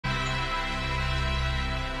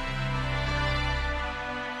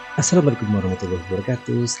Assalamualaikum warahmatullahi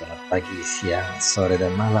wabarakatuh. Selamat pagi, siang, sore,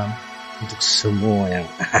 dan malam untuk semua yang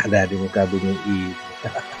ada di muka bumi ini.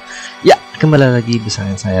 Ya, kembali lagi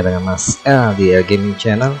bersama saya dengan MasEL di Gaming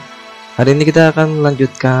Channel. Hari ini kita akan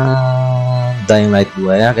melanjutkan Dying Light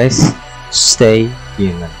 2 ya guys. Stay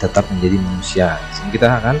human, tetap menjadi manusia. Jadi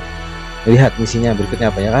kita akan lihat misinya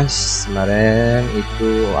berikutnya apa ya guys. Kemarin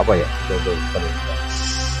itu apa ya?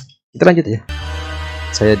 Kita lanjut ya.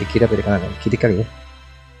 Saya di kiri apa di kanan? Kiri kali ya.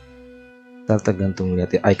 Tergantung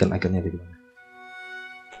lihat icon-iconnya di mana.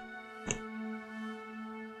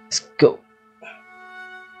 Let's go.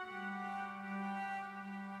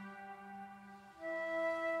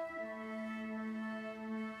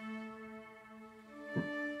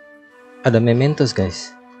 Ada mementos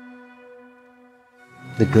guys.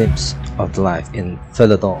 The glimpse of life in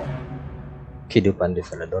Velador. Kehidupan di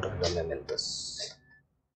Velador ada mementos.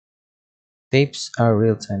 Tapes are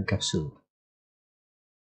real-time capsule.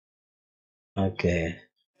 Oke.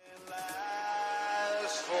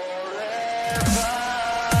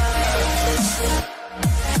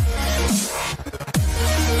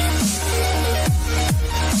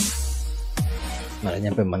 Malah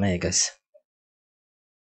nyampe mana ya guys?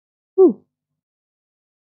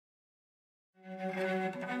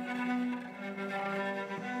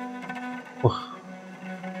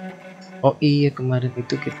 Oh iya, kemarin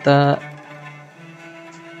itu kita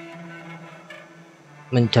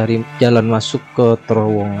mencari jalan masuk ke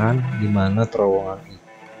terowongan, di mana terowongan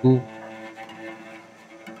itu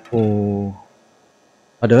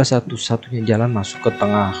adalah satu-satunya jalan masuk ke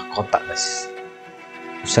tengah kota guys,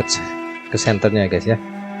 pusat ke senternya guys ya.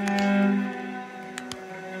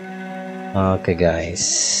 Oke guys,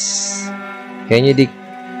 kayaknya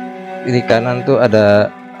di kanan tuh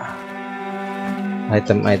ada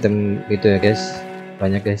item-item gitu ya guys,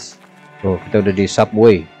 banyak guys. Oh, kita udah di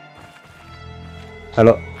subway.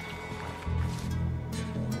 Halo.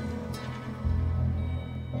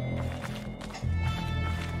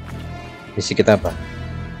 Misi kita apa?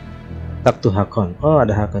 Tak to Hakon. Oh,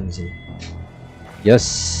 ada Hakon di sini. Yes,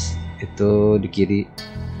 itu di kiri.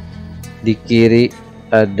 Di kiri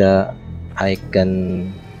ada icon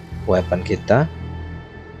weapon kita.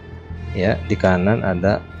 Ya, di kanan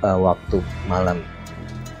ada waktu malam.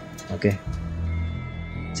 Oke.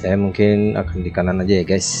 Saya mungkin akan di kanan aja ya,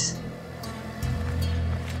 guys.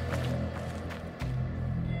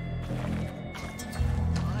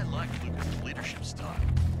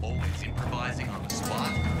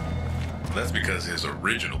 That's because his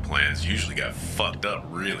original plans usually got fucked up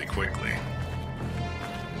really quickly.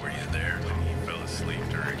 Were you there when he fell asleep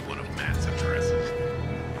during one of Matt's addresses?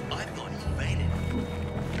 I thought he fainted.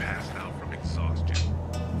 Passed out from exhaustion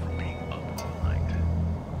from being up all night.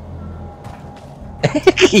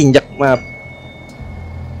 Injak map.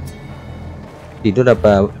 Tidur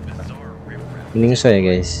apa? Mending saya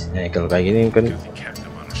guys. Nah, kalau kayak gini kan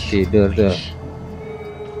tidur tuh.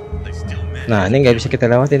 Nah, ini nggak bisa kita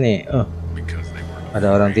lewatin nih. Oh,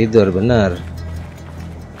 ada orang tidur, benar.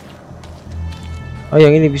 Oh,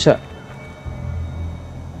 yang ini bisa.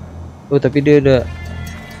 Oh, tapi dia udah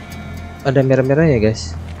ada merah-merah ya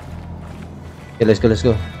guys. Oke, let's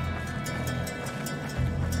go.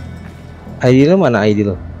 ID lo mana? ID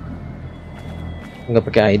lo nggak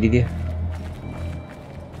pakai ID dia.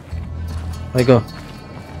 Ayo go.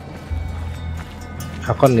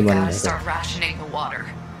 Akon di mana?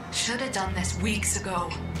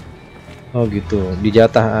 Oh gitu,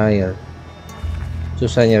 dijatah air.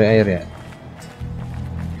 Susah nyari air ya.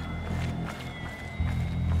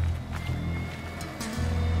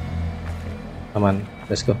 Aman,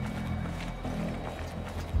 let's go.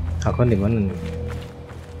 Akon di mana nih?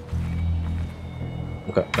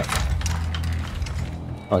 Buka.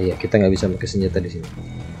 Oh iya, kita nggak bisa pakai senjata di sini.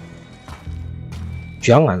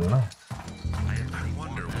 Janganlah.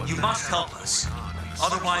 You must help us,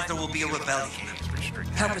 otherwise there will be a rebellion.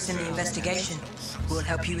 Help us in the investigation. We'll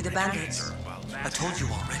help you with the bandits. I told you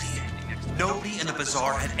already. Nobody in the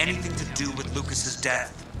bazaar had anything to do with Lucas's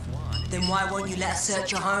death. Then why won't you let us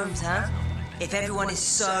search your homes, huh? If everyone is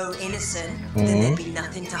so innocent, then there'd be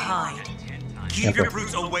nothing to hide. Keep your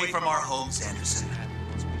brutes away from our homes, Anderson.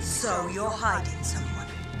 So you're hiding someone.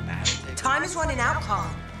 Time is running out, Carl.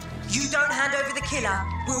 You don't hand over the killer,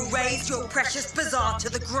 we'll raise your precious bazaar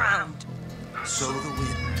to the ground. Sow the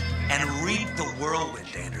wind and reap the whirlwind,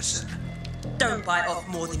 Anderson. Don't bite off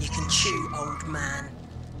more than you can chew, old man.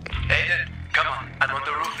 Aiden, come on. I'm on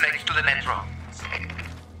the roof next to the metro.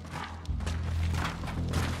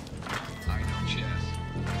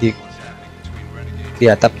 Di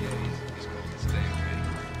atap.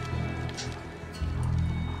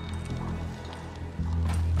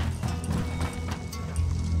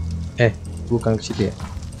 Bukan ke situ ya.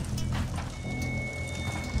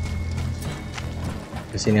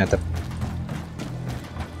 Ke sini atap.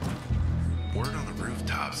 Word on the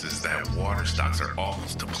rooftops is that water stocks are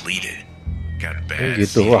almost depleted. Got Oh, bad.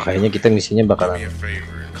 gitu. Wah, kayaknya kita misinya Do me bakalan a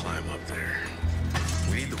favor and climb up there.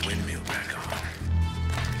 We need the windmill back on.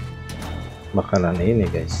 ini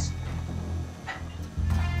guys.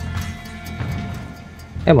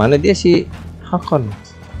 Mana dia si Hakon?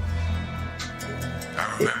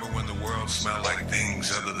 I remember when the world smelled like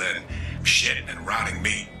things other than shit and rotting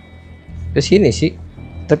meat. Ke sini sih,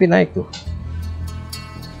 tapi naik tuh.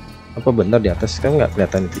 Apa benar di atas? Kan nggak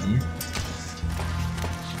kelihatan itunya.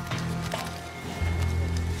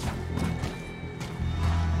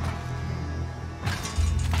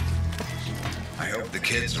 I hope the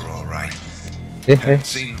kids are all right. Haven't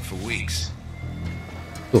seen them for weeks.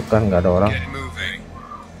 Tuh kan nggak ada orang. Get moving.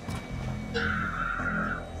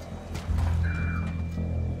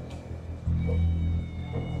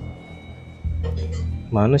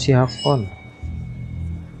 Mana si Hakon?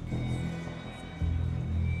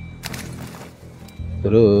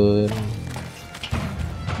 Turun.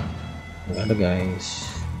 Nggak ada guys.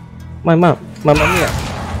 Mama Mia.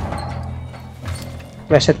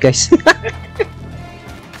 Reset guys.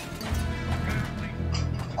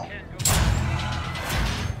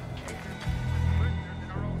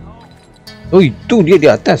 Oh, itu dia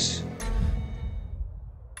di atas.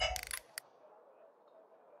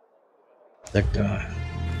 Sektor.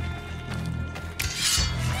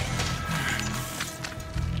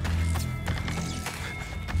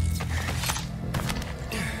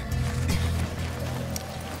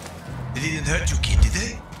 They didn't hurt you, kid, did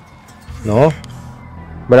they? No.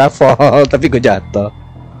 Bravo, tapi gue jatuh.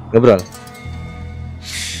 Ngobrol.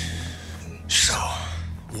 So,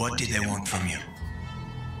 what did they want from you?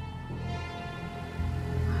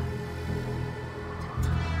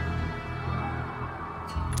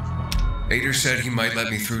 Ader said he might let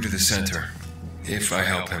me through to the center, if I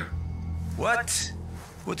help him. What?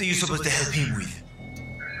 What are you supposed to help him with?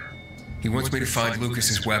 He wants me to find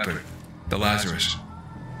Lucas's weapon, the Lazarus.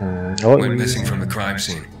 Ini Went missing from the crime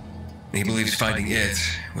scene. He believes finding it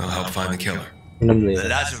will help find the killer. dulu The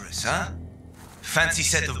ya. Lazarus, huh? Fancy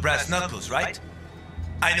set of brass knuckles, right?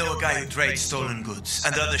 I know a guy who trades stolen goods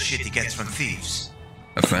and other shit he gets from thieves.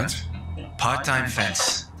 A fence? Part-time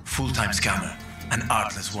fence, full-time scammer, an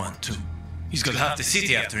artless one too. He's got half the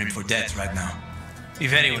city after him for debt right now.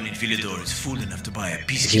 If anyone in Villador is fool enough to buy a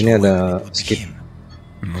piece of Sini ada weapon, it would be skip. him.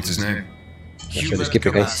 And what's his name? Masih ada skip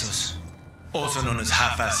ya guys. Also known as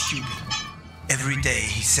half-ass Hubie. Every day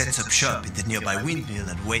he sets up shop in the nearby windmill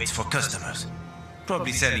and waits for customers.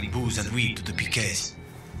 Probably selling booze and weed to the PKs.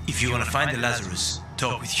 If you want to find the Lazarus,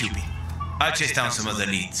 talk with Hubie. I'll chase down some other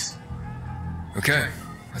leads. Okay,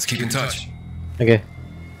 let's keep in touch. Oke.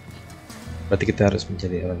 Berarti kita harus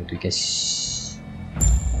mencari orang itu guys.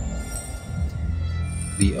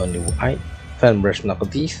 Be on the way. Fan brush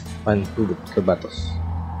knuckle thief. Fan duduk ke batas.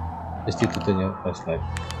 Terus ditutunya pas live.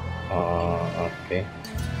 Oke.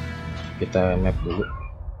 Kita map dulu.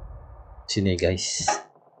 Sini guys.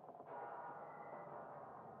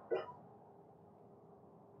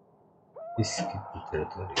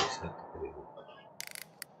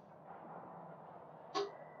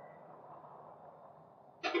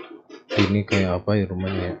 Ini kayak apa ya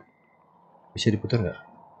rumahnya ya? Bisa diputar nggak?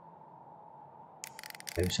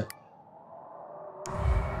 Nggak bisa.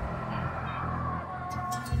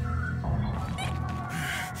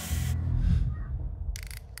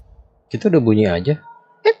 Kita udah bunyi aja.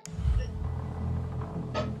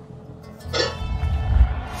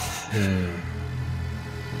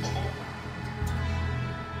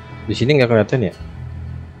 Di sini nggak kelihatan ya?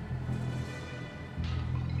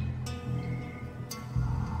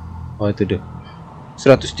 Oh itu deh.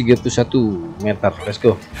 131 meter. Let's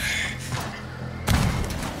go.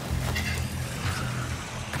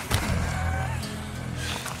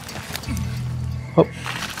 Hop.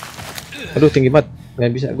 Aduh tinggi banget.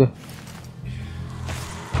 Nggak bisa gue.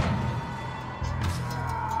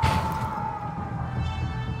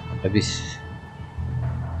 Habis.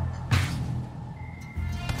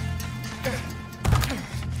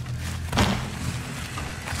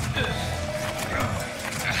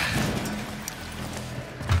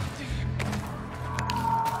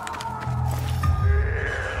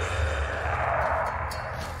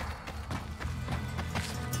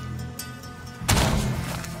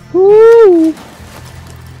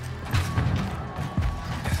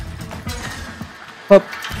 Hop.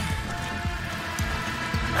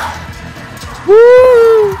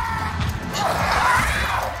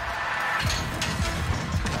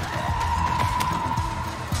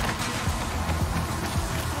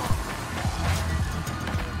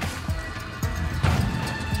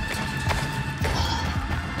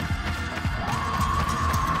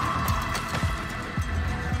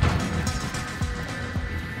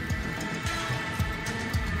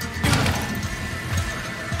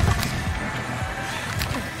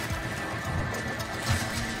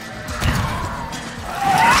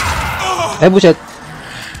 Buset.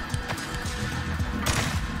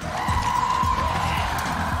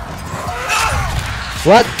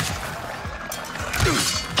 What?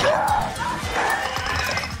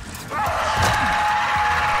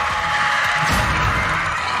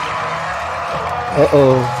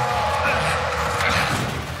 Oh.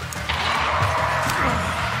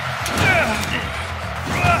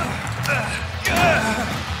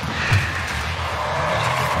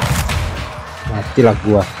 Matilah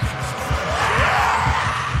gua.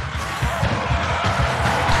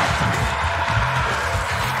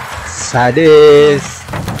 Sadis.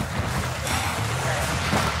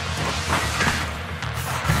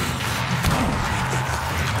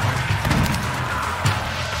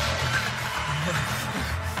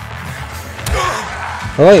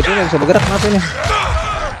 Oh, itu nggak bisa bergerak, kenapa ini?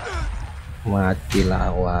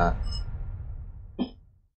 Matilah awak.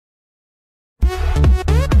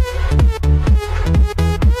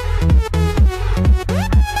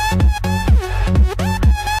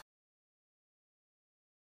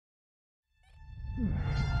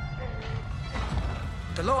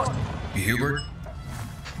 Hubert?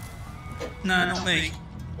 No, not me.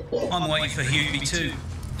 I'm waiting for Hubie too.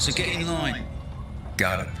 So get in line.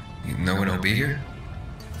 Got it. You know when I'll be here?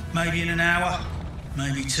 Maybe in an hour,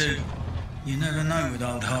 maybe two. You never know with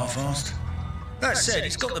old half-assed. That said,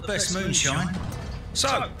 it's got the best moonshine.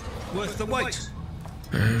 So, worth the wait.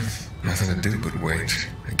 Nothing to do but wait,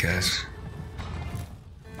 I guess.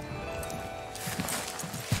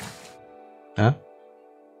 Hah?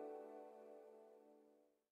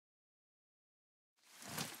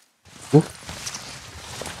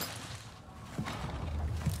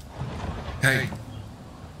 Hey,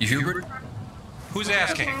 you Hubert? Who's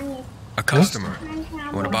asking? A customer.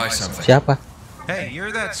 Want to buy something? Siapa? Hey,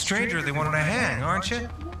 you're that stranger they wanted to hang, aren't you?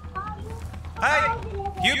 Hey,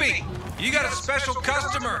 Hubie, you got a special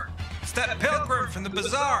customer. It's that pilgrim from the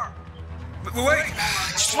bazaar. Wait,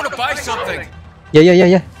 I just want to buy something.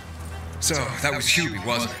 Ya. So, that was Hubie,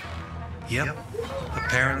 wasn't it? Yep.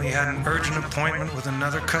 Apparently had an urgent appointment with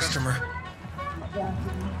another customer.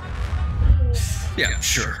 Yeah,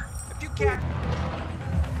 sure. If you can't...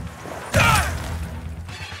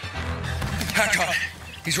 Hack on.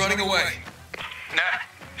 He's running away. Nah,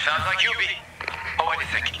 sounds like Hubie. Oh, wait a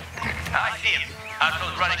second. I see him.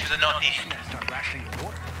 Asshole's running to the northeast. Start rationing the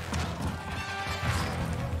water.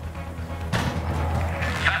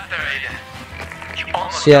 Faster, Aiden. You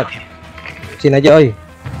almost Siap. got him. Sini aja, oi.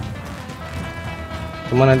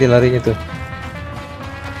 Kemana nanti larinya tuh?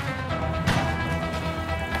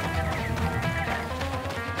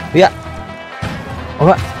 Ya.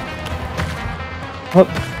 Oh, hop.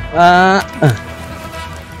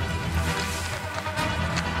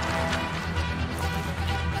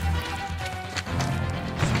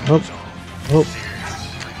 Hop.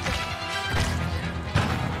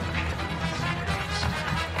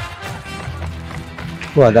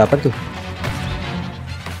 Wah, ada apa tuh?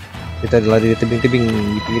 Kita lari di tebing-tebing,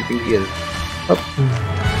 di pinggir-pinggir. Hop.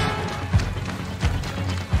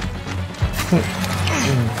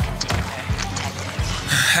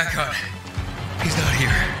 Hack on. He's not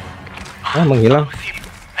here. Menghilang.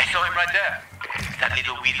 I saw him right there. That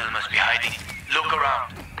little weasel must be hiding. Look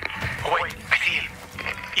around. Oh, wait, I see him.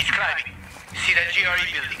 He's climbing. See that GRE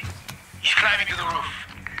building? He's climbing to the roof.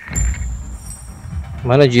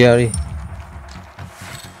 Mana GRE?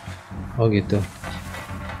 Oh gitu.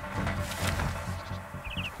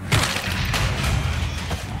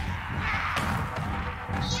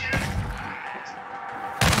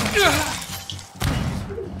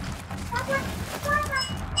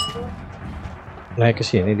 Naik ke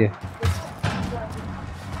sini dia.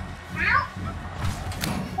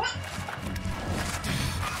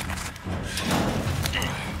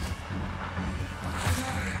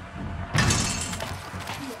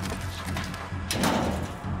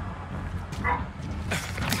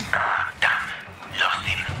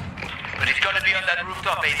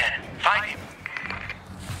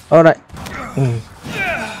 Alright.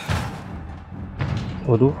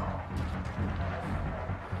 Waduh.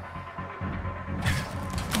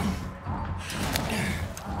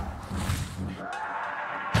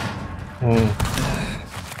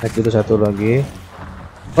 Naik dulu satu lagi.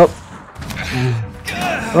 Hop.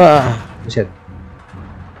 Wah, buset.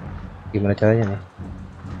 Gimana caranya nih?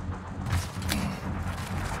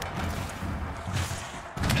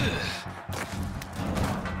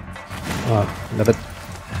 Wah, dapat.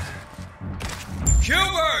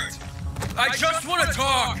 Hubert! I just want to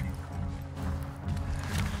talk!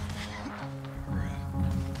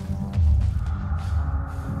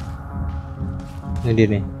 Ini dia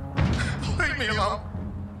nih. Leave me alone.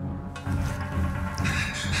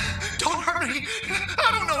 Don't hurt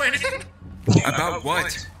About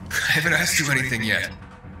what? I haven't asked you anything yet.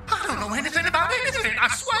 I don't know anything about anything, I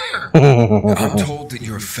swear. I'm told that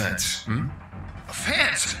you're a fence. A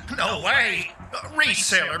fence? No way. A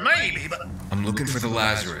reseller, maybe, but... I'm looking for the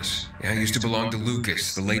Lazarus. Yeah, I used to belong to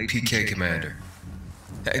Lucas, the late PK commander.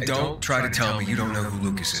 Hey, don't try to tell me you don't know who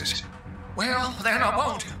Lucas is. Well, then I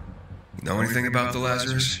won't. You know anything about the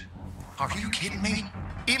Lazarus? Are you kidding me?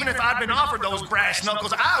 Even if I'd been offered those brass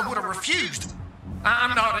knuckles, I would have refused.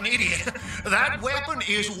 I'm not an idiot. That weapon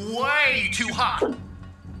is way too hot.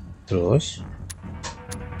 Terus?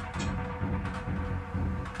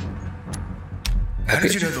 How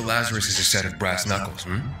did you know the Lazarus is a set of brass knuckles,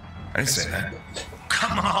 I didn't say that.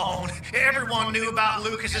 Come on. Everyone knew about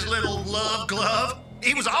Lucas's little love glove.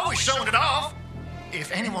 He was always showing it off.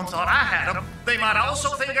 If anyone thought I had him, they might also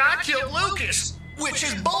think I killed Lucas, which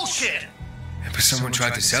is bullshit. But someone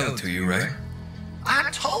tried to sell it to you, right?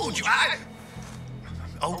 I told you,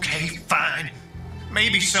 Okay, fine.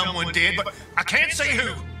 Maybe someone did, but I can't say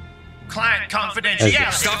who. Client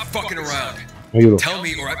confidentiality. Stop fucking around. Ayo. Tell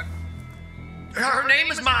me or I... Her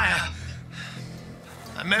name is Maya.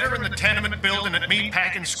 I met her in the tenement building at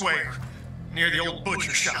Meatpacking Square, near the old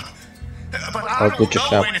butcher shop. But I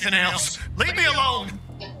don't know anything else. Leave me alone.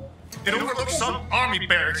 It overlooks some army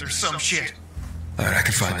barracks or some shit. Alright, I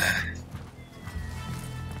can find that.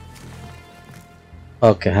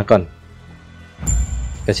 Oke, Hakon.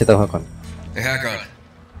 Kasih tahu Hakon. Hey, Hakon.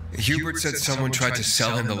 Hubert said someone tried to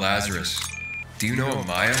sell him the Lazarus. Do you know a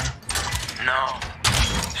Maya? No.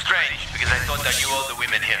 Strange, because I thought I knew all the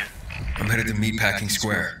women here. I'm headed to Meatpacking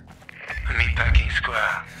Square. Meatpacking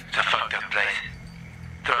Square. It's a fucked up place.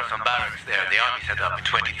 There are some barracks there. The army set up in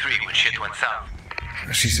 23 when shit went south.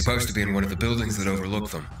 She's supposed to be in one of the buildings that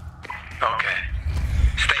overlook them. Okay.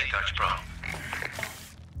 Stay in touch, bro.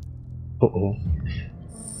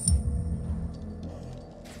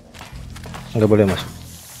 Nggak boleh masuk.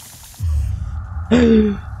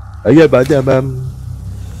 Ayo baca bam.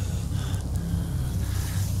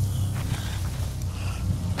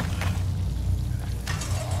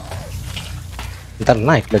 Ntar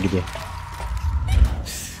naik lagi dia.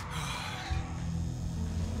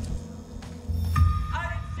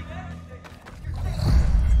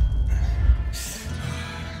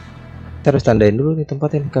 Kita harus tandain dulu nih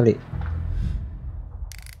tempatnya kali.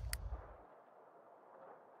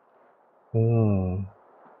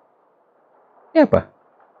 Ini apa?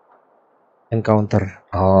 Encounter.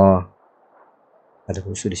 Oh, ada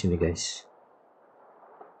musuh di sini guys.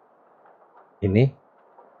 Ini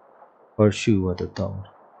horseshoe atau tower.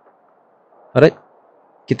 Alright,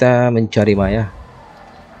 kita mencari Maya.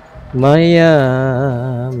 Maya,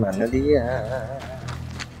 mana dia?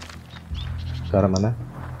 Ke arah mana?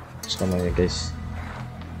 Semuanya guys.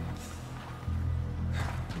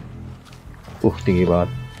 Tinggi banget.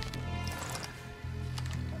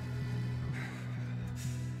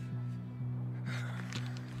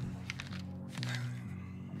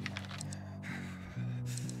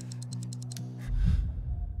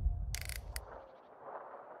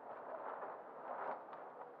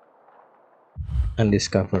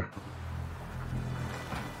 Undiscover.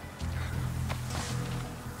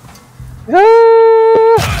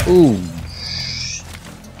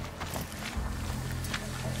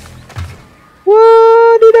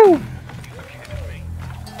 Wadidaw.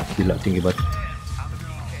 Gila tinggi banget.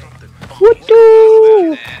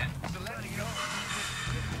 Waduh.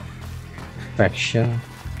 Faction.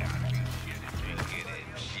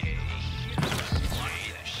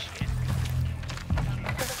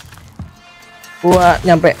 Wah,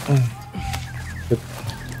 nyampe.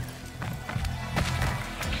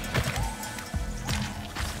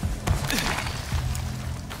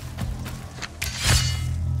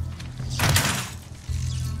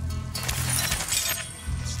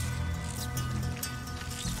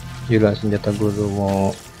 Gila, senjata gue tuh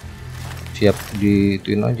mau siap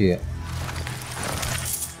dituin aja ya.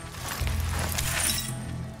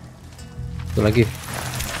 Itu lagi.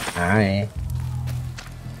 Hai.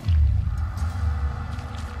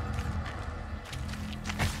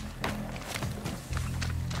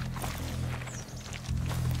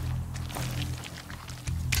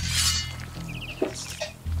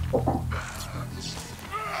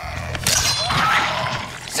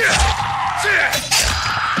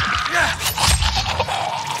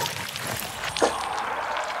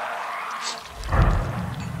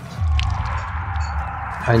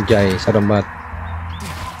 Anjay, serem banget.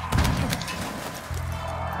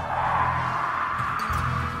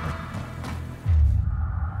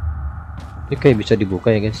 Ini kayak bisa dibuka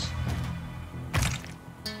ya guys.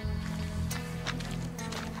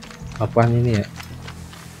 Apaan ini ya?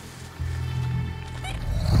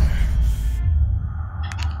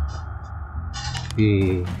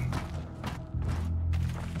 Ih.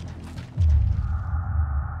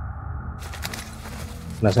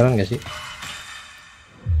 Penasaran gak sih?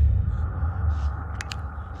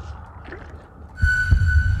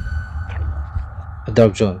 A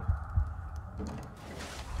dark zone.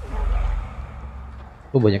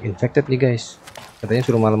 Oh, banyak infected nih guys. Katanya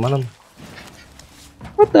suruh malam-malam.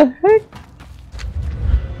 What the heck?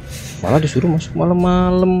 Malah disuruh masuk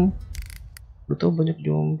malam-malam. Lu tau banyak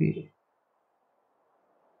zombie.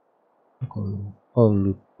 Oh,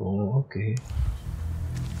 oke.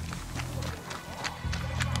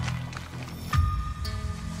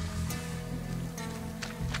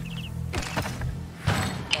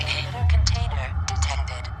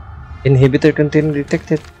 Inhibitor container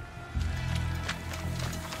detected.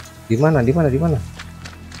 Di mana? Itu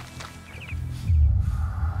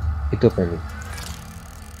apa ini?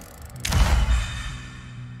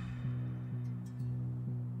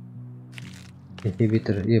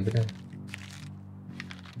 Inhibitor, iya benar.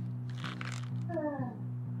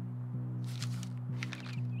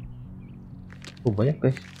 Oh, banyak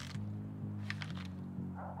guys.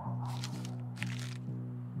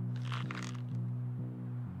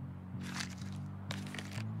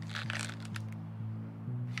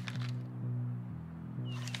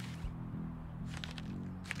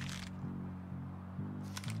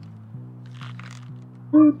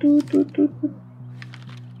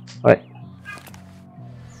 Alright.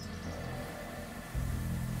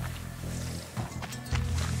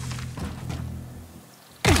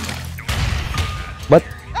 But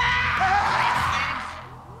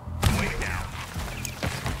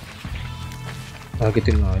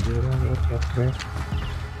kagetin aja orang teriak-teriak.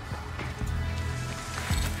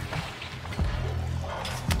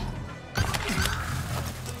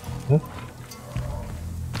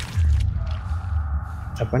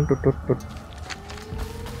 Apaan tut?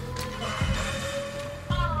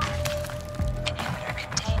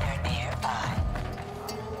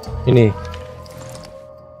 Ini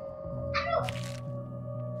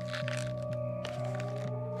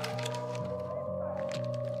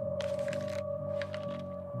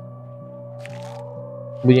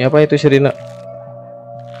bunyi apa itu Sirina?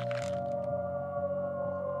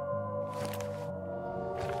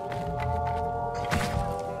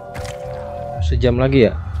 Sejam lagi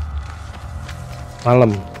ya?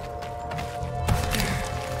 Malam.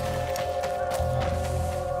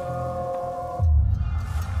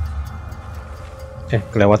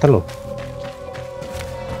 Kelewatan loh.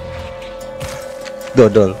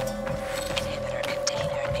 Dodol.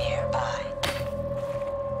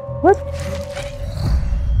 What?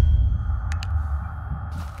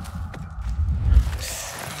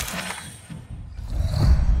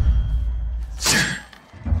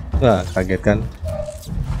 Wah, kaget kan?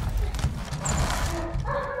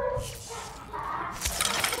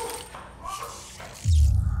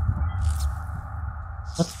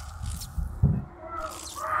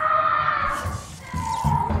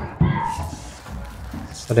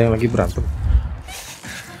 Ada yang lagi berantem.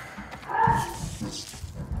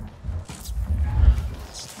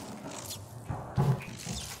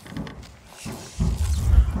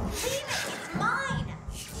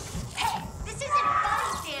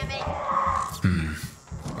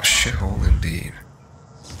 A shithole indeed.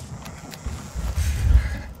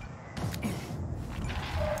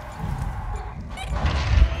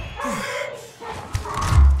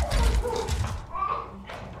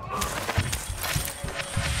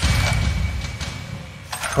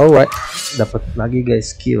 Alright, dapat lagi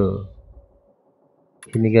guys skill.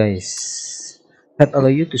 Ini guys, that allow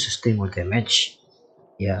you to sustain more damage.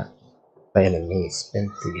 Ya, by enemies, spend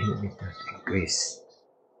to inhibitors increase.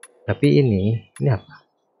 Tapi ini apa?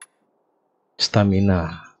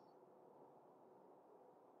 Stamina.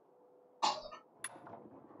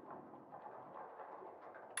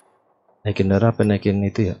 Naikin darah apa naikin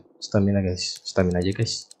itu ya? Stamina guys, stamina aja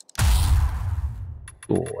guys.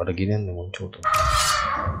 Tuh ada ginian yang muncul tuh.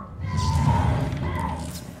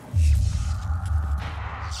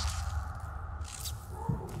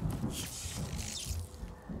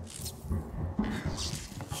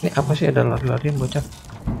 Ini apa sih, ada lari-larian bocah?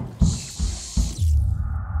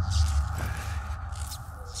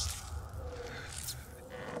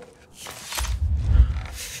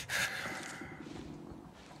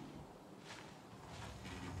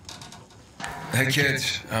 Hey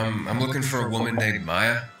kids, I'm looking for a woman named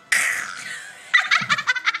Maya.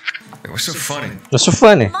 What's so funny? What's so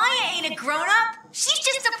funny? Maya ain't a grown-up. She's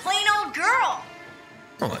just a plain old girl.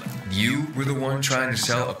 Hold on, you were the one trying to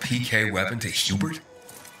sell a PK weapon to Hubert?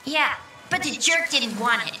 Yeah, but the jerk didn't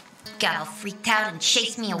want it. Got all freaked out and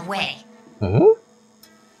chased me away.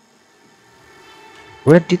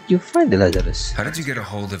 Where did you find the Lazarus? How did you get a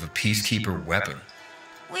hold of a peacekeeper weapon?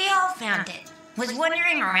 We all found it. Was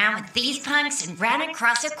wandering around with these punks and ran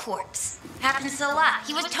across a corpse. Happens a lot.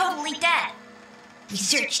 He was totally dead. We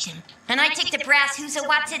searched him, and I took the brass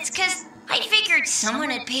Watsits because I figured someone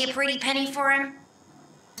would pay a pretty penny for him.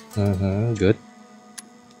 Good.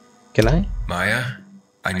 Can I? Maya,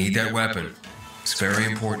 I need that weapon. It's very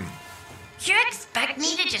important. You expect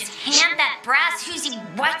me to just hand that brass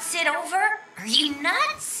Watsit over? Are you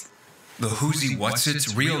nuts? The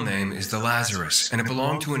Watsit's real name is the Lazarus, and it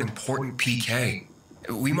belonged to an important PK.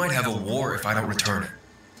 We might have a war if I don't return it.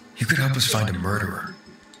 You could help us find a murderer.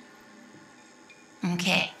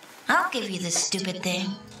 Okay, I'll give you this stupid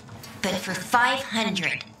thing, but for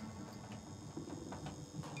 500.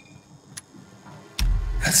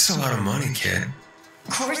 That's a lot of money, kid.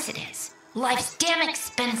 Of course it is. Life's damn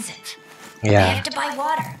expensive. Yeah. I have to buy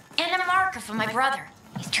water and a marker for my brother.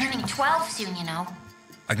 He's turning 12 soon, you know.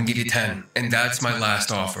 I can give you 10, and that's my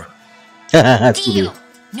last offer. Deal.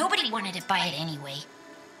 Nobody wanted to buy it anyway.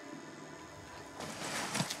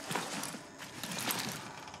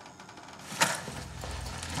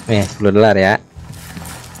 Nih, $10 ya.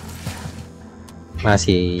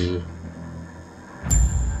 Masih.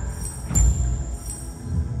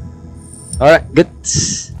 Alright, good.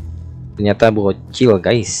 Ternyata bocil,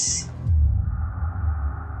 guys.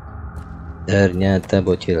 Ternyata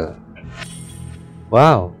bocil.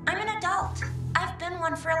 Wow. I'm an adult. I've been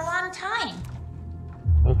one for a long time.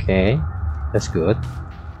 Okay, that's good.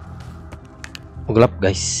 Gelap,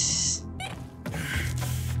 guys.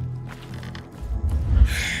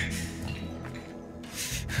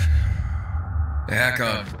 Hack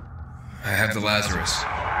on. I have the Lazarus.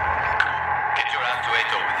 Get your ass to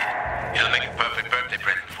Ato with it. It'll make a perfect birthday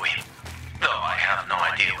present for you. Though I have no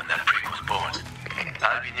idea when that freak was born.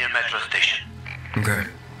 I'll be near Metro Station. Okay.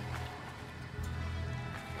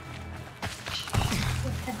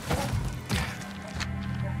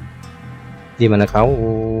 Di mana kau?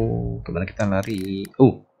 Kemana kita lari?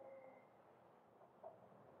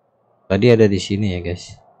 Tadi ada di sini ya,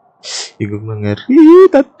 guys. Ibu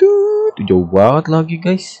mengeri tatu. Itu jauh banget lagi,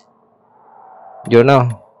 guys.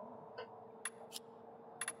 Journal.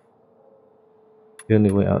 The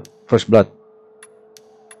only way out. First blood.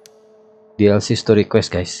 DLC story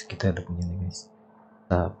quest, guys. Kita udah punya nih, guys.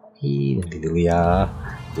 Tapi nanti dulu ya.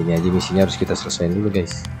 Ini aja misinya harus kita selesaiin dulu,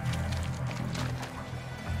 guys.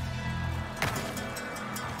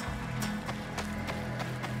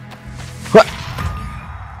 Wah.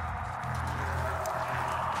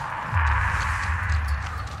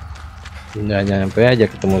 Nggak nyampe aja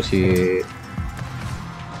ketemu si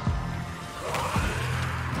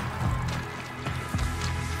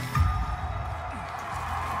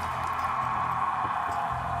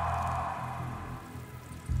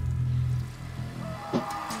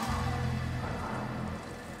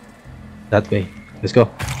that way. Let's go.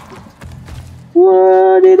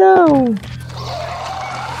 Wadidaw.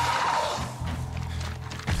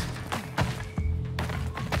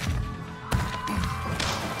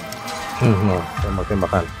 No,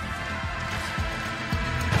 tembak-tembakan.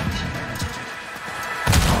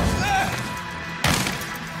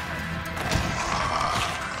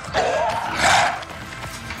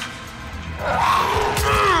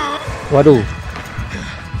 Waduh.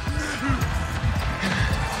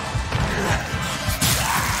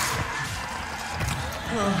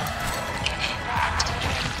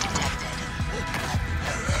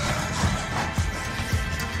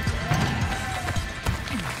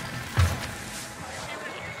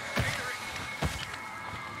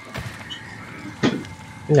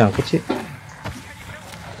 Nyangkut sih.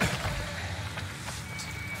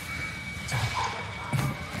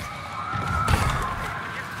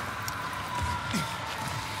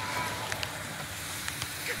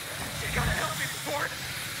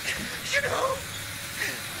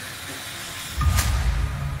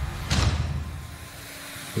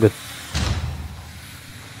 Good.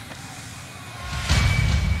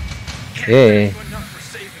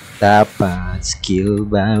 Dapat skill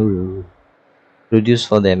baru. Reduce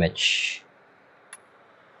fall damage.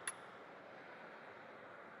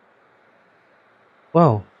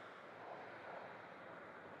 Wow.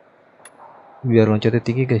 Biar loncatnya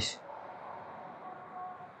tinggi, guys.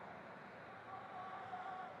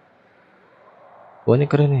 Wah, ini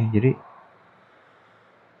keren nih. Jadi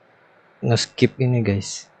nge-skip ini,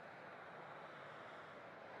 guys.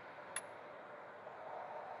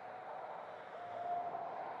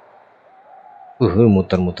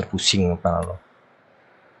 Muter-muter pusing kepala lo.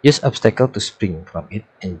 Use obstacle to spring from it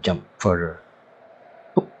and jump further.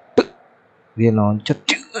 Dia loncat,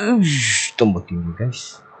 tombol tinggi,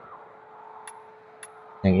 guys.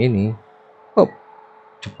 Yang ini. Oh,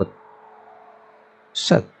 cepet.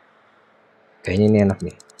 Set. Kayaknya ini enak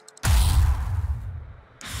nih.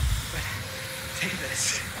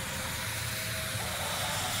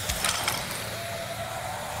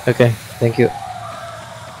 Oke, thank you.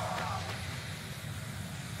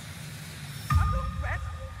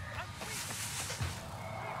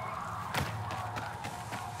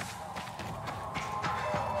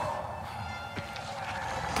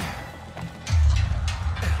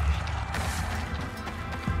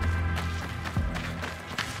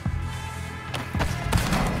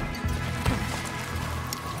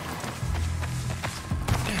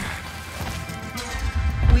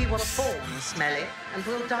 We were born smelly and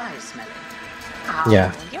we'll die smelly. Oh,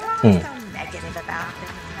 Yeah. You're always so negative about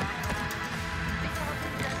things,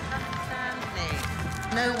 Myra.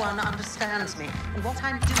 No one understands me. And what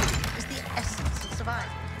I'm doing is the essence of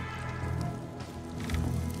survival.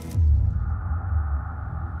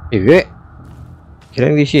 Iya.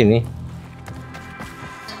 Kira di sini.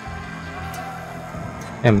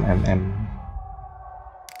 M.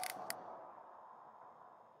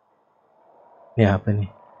 Ini apa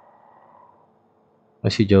nih?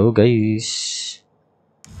 Masih jauh, guys.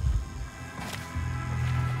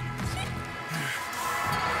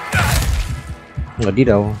 Nggak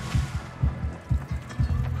didau.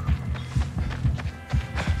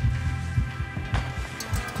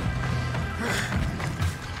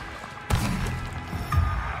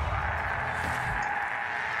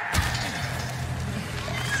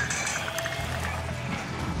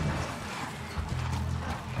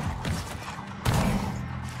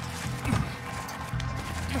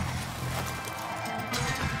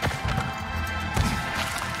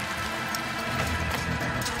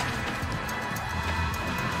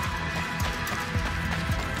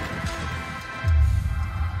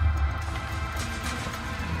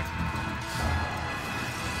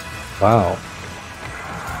 Wow.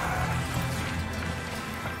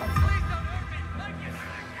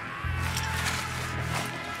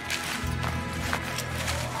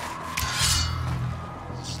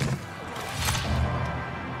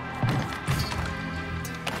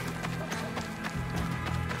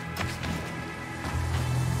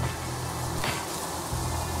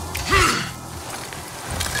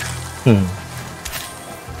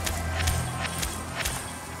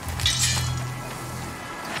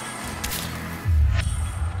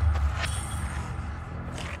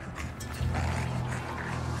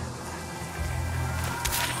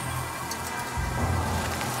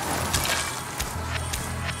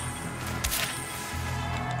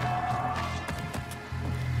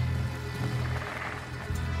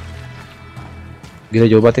 Gila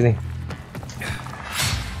jauh banget ini.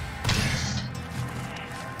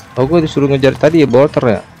 Oh, gue disuruh ngejar tadi ya bolter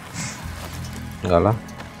ya? Enggak lah,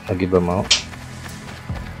 lagi belum mau.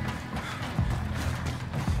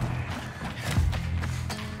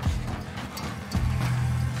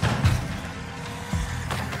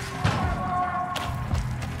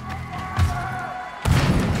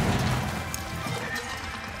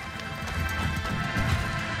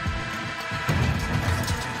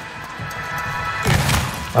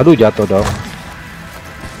 Aduh, jatuh dong.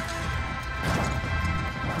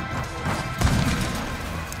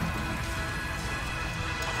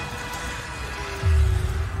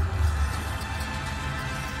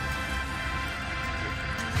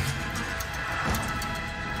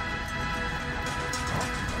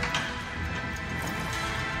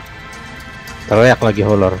 Teriak lagi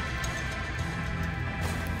holor.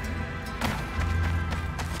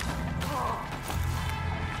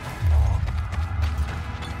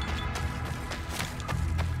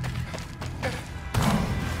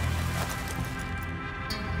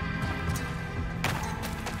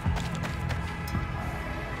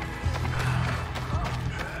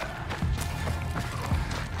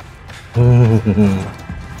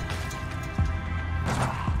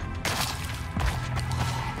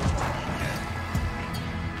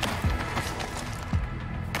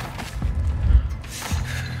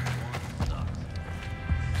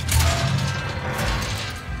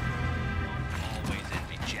 Always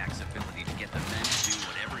envy Jack's ability to get the men to do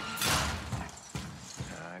whatever he wants.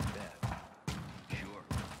 I bet. Sure.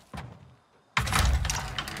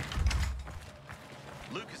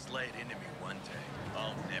 Lucas laid into me one day.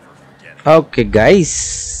 I'll never forget it. Oke guys,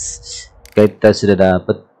 kita sudah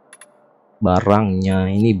dapat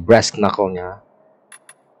barangnya. Ini brass knuckle-nya.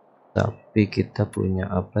 Tapi kita punya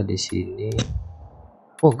apa di sini?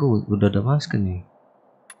 Oh, gue udah ada masker nih.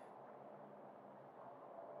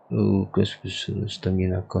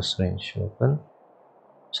 Stamina cost range weapon,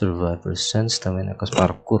 survival percent, stamina cost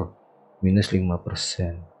parkour minus 5%.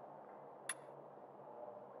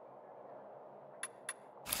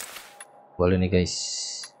 Boleh nih guys.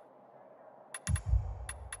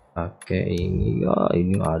 Oke, ini ya,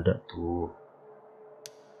 ini ada tuh.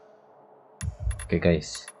 Oke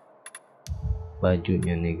guys,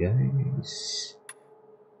 bajunya nih guys.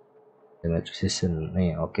 Dengan season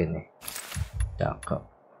nih, oke nih, cakep.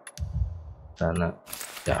 Sana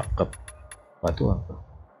cakep. Batu apa?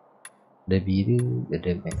 Ada biru, ada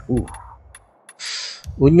merah.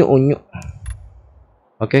 Unyu.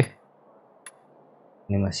 Oke.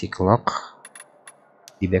 Ini masih clock.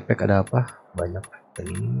 Di backpack ada apa? Banyak.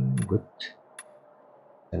 Good.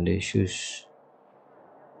 And the shoes.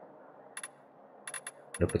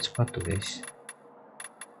 Dapat sepatu guys.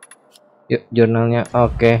 Yuk jurnalnya.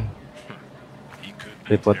 Oke.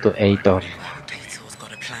 Report to editor.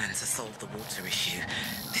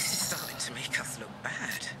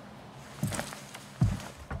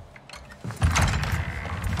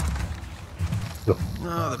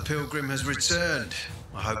 Oh, the pilgrim has returned.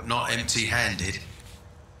 I hope not empty-handed.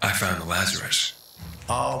 I found the Lazarus.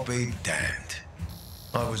 I'll be damned.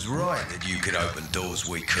 I was right that you could open doors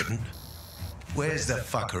we couldn't. Where's the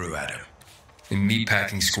fucker who had him? In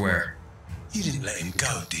Meatpacking Square. You didn't let him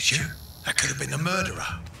go, did you? That could have been the murderer.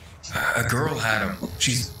 A girl had him.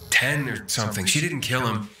 She's 10 or something. She didn't kill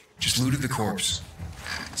him. Just looted the corpse.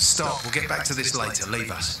 Stop, we'll get back to this later.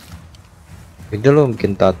 Leave us. Beda lo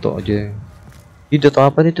bikin tato aja. Ini tato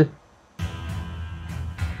apa nih tuh?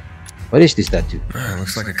 What is this tattoo?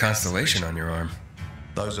 Looks like a constellation on your arm.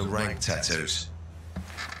 Those are rank tattoos.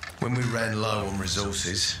 When we ran low on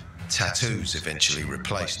resources, tattoos eventually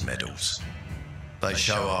replaced medals. They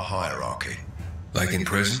show our hierarchy. Like in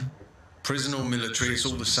prison? Prison or military, it's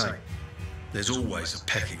all the same. There's always a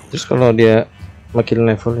pecking order. Terus kalau dia makin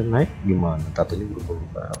levelnya naik gimana? Tatonya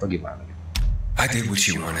berubah apa gimana? I did what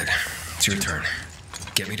you wanted. It's your turn.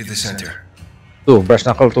 Get me to the center. Tuh, brass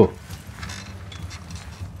knuckle tuh.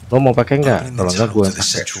 Lo mau pakai nggak? Kalau nggak gue the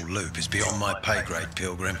central loop is beyond my pay grade,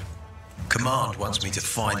 Pilgrim. Command wants me to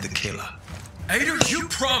find the killer. Ader, you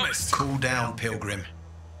promised! Cool down, Pilgrim.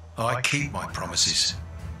 I keep my promises.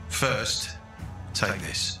 First, take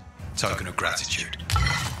this. Token of gratitude.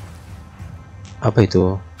 Apa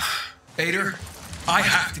itu? Ader, I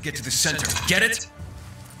have to get to the center. Get it?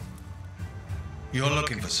 You're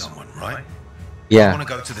looking for someone, right? Yeah. I want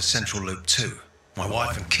to go to the central loop too. My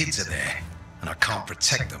wife and kids are there, and I can't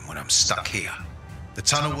protect them when I'm stuck here. The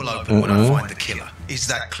tunnel will open when I find the killer.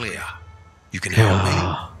 Is that clear? You can help me,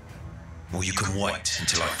 or you can wait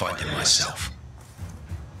until I find him myself.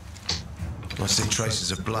 I see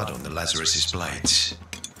traces of blood on the Lazarus's blades.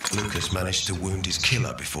 Lucas managed to wound his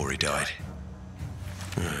killer before he died.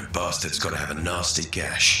 Bastard's got to have a nasty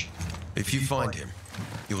gash. If you find him,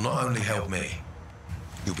 you'll not only help me,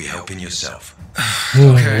 you'll be helping yourself.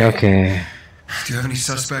 Okay. Do you have any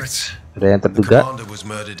suspects? Ada yang The terduga commander was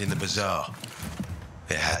murdered in the bazaar.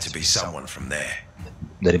 It had to be someone from there.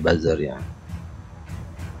 dari bazar ya.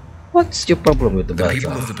 What's your problem with the The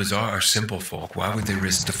people bazaar? of the bazaar are simple folk. Why would they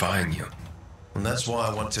risk defying you? And that's why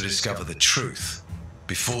I want to discover the truth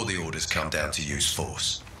before the orders come down to use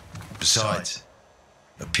force. Besides,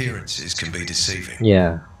 appearances can be deceiving.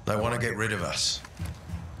 Yeah. They want to get rid of us.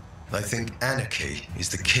 They think anarchy is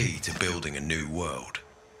the key to building a new world.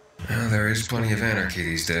 Well, there is plenty of anarchy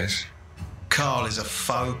these days. Carl is a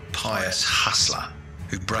faux pious hustler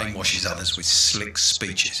who brainwashes others with slick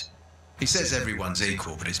speeches. He says everyone's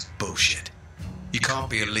equal, but it's bullshit. You can't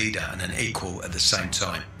be a leader and an equal at the same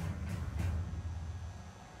time.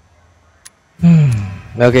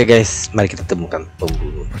 Oke guys, mari kita temukan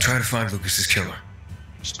pembunuh. I'll try to find Lucas's killer.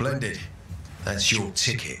 Splendid. That's your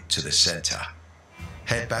ticket to the center.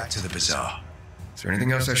 Head back to the bazaar. Is there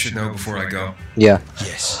anything else I should know before I go? Ya.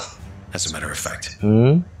 Yes, as a matter of fact.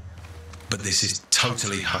 But this is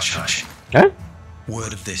totally hush-hush. Hah?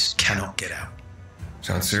 Word of this cannot get out.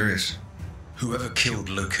 Sounds serious. Whoever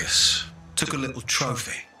killed Lucas took a little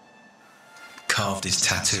trophy. Carved his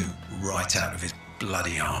tattoo right out of his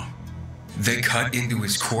bloody arm. They cut into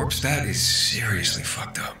his corpse? That is seriously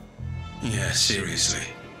fucked up. Yeah, seriously.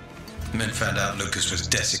 Men found out Lucas was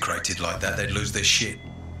desecrated like that, they'd lose their shit.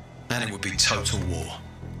 And it would be total war.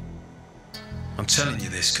 I'm telling you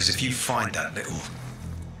this because if you find that little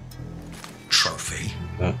trophy,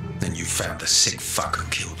 then you found the sick fuck who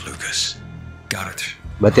killed Lucas. Got it.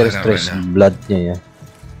 Berarti harus trace bloodnya ya.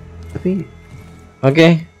 Tapi, oke.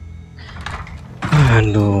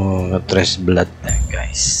 Aduh, nge-trace bloodnya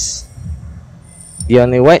guys. The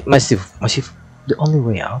only way, masih the only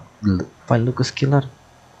way out, find Lucas killer.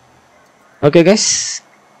 Oke guys,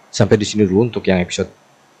 sampai di sini dulu untuk yang episode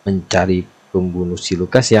mencari pembunuh si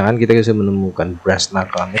Lucas ya kan. Kita bisa menemukan brass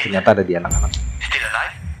knuckle-nya ternyata ada di anak-anak.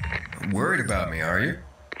 Worried about me, are you?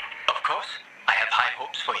 Of course.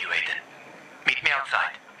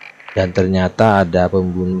 Dan ternyata ada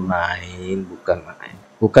pembunuh lain,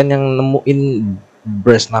 bukan yang nemuin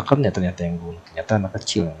brass knuckle-nya, ternyata yang bunuh ternyata anak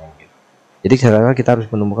kecil gitu. Jadi sekarang kita harus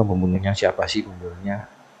menemukan pembunuhnya, siapa sih pembunuhnya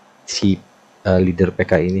si leader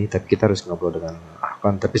PK ini. Tapi kita harus ngobrol dengan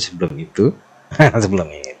Akon. Tapi sebelum itu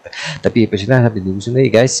tapi episode sampai di sini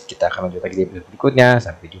guys, kita akan lanjut lagi di episode berikutnya.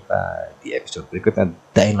 Sampai jumpa di episode berikutnya.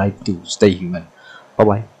 Dying Light 2 Stay Human. Bye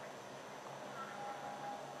bye.